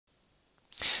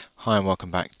Hi and welcome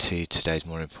back to today's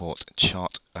Morning Report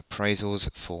chart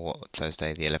appraisals for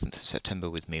Thursday the 11th of September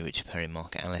with me, Richard Perry,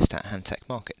 market analyst at Handtech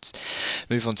Markets.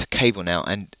 Move on to cable now,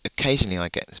 and occasionally I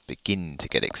begin to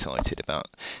get excited about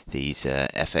these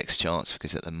FX charts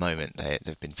because at the moment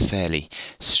they've been fairly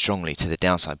strongly to the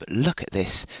downside. But look at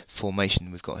this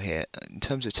formation we've got here. In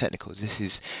terms of technicals, this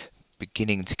is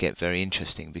beginning to get very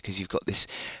interesting because you've got this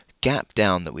gap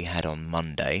down that we had on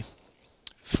Monday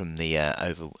from the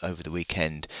over the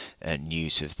weekend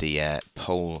news of the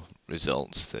poll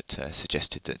results that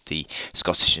suggested that the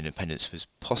Scottish independence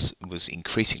was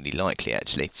increasingly likely,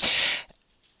 actually.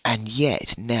 And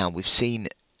yet now we've seen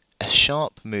a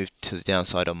sharp move to the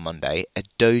downside on Monday, a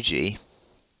doji,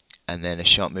 and then a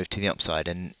sharp move to the upside.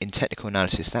 And in technical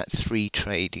analysis, that three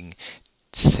trading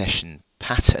session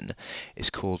pattern is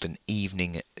called a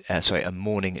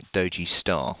morning doji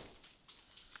star.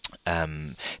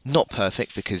 Not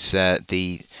perfect because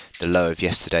the low of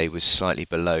yesterday was slightly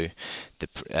below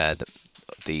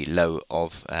the low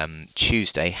of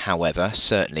Tuesday. However,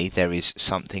 certainly there is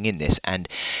something in this, and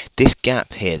this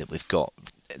gap here that we've got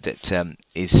that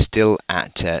is still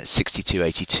at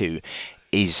 62.82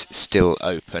 is still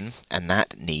open, and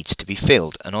that needs to be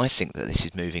filled. And I think that this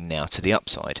is moving now to the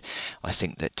upside. I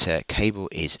think that cable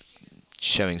is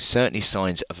showing certainly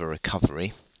signs of a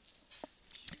recovery.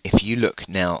 If you look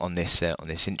now on this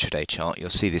intraday chart,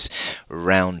 you'll see this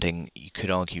rounding, you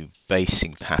could argue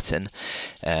basing pattern.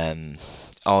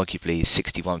 Arguably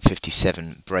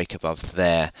 61.57 break above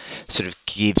there sort of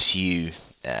gives you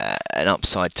an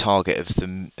upside target of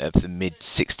the mid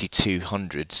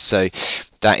 6200s. So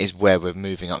that is where we're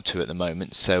moving up to at the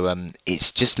moment. So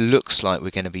it just looks like we're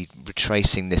going to be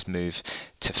retracing this move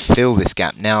to fill this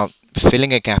gap. Now,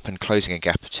 filling a gap and closing a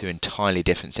gap are two entirely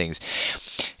different things.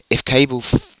 If cable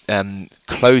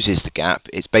closes the gap,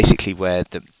 it's basically where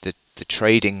the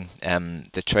trading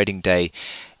day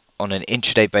on an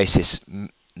intraday basis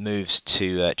moves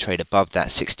to trade above that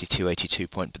 62.82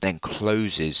 point, but then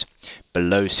closes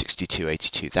below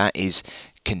 62.82. That is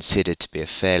considered to be a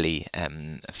fairly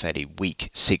weak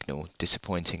signal,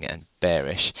 disappointing and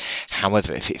bearish.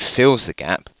 However, if it fills the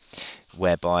gap,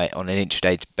 whereby on an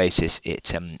intraday basis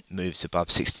it moves above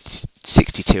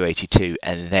 62.82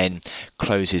 and then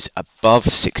closes above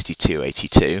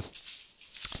 62.82,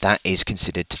 that is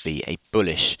considered to be a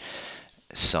bullish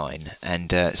sign,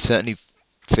 and certainly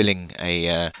filling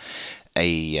an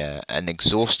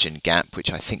exhaustion gap,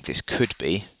 which I think this could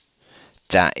be.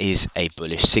 That is a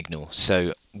bullish signal.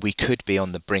 So we could be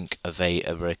on the brink of a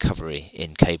recovery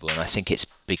in cable, and I think it's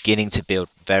beginning to build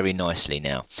very nicely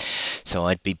now. So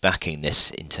I'd be backing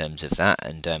this in terms of that,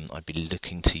 and I'd be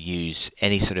looking to use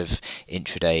any sort of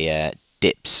intraday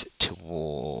dips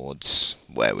towards,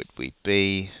 where would we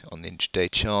be on the intraday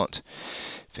chart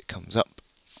if it comes up?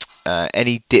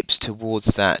 Any dips towards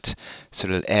that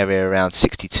sort of area around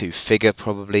 62 figure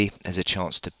probably as a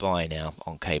chance to buy now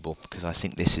on cable, because I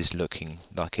think this is looking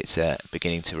like it's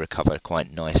beginning to recover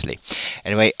quite nicely.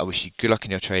 Anyway, I wish you good luck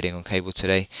in your trading on cable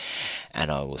today, and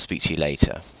I will speak to you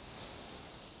later.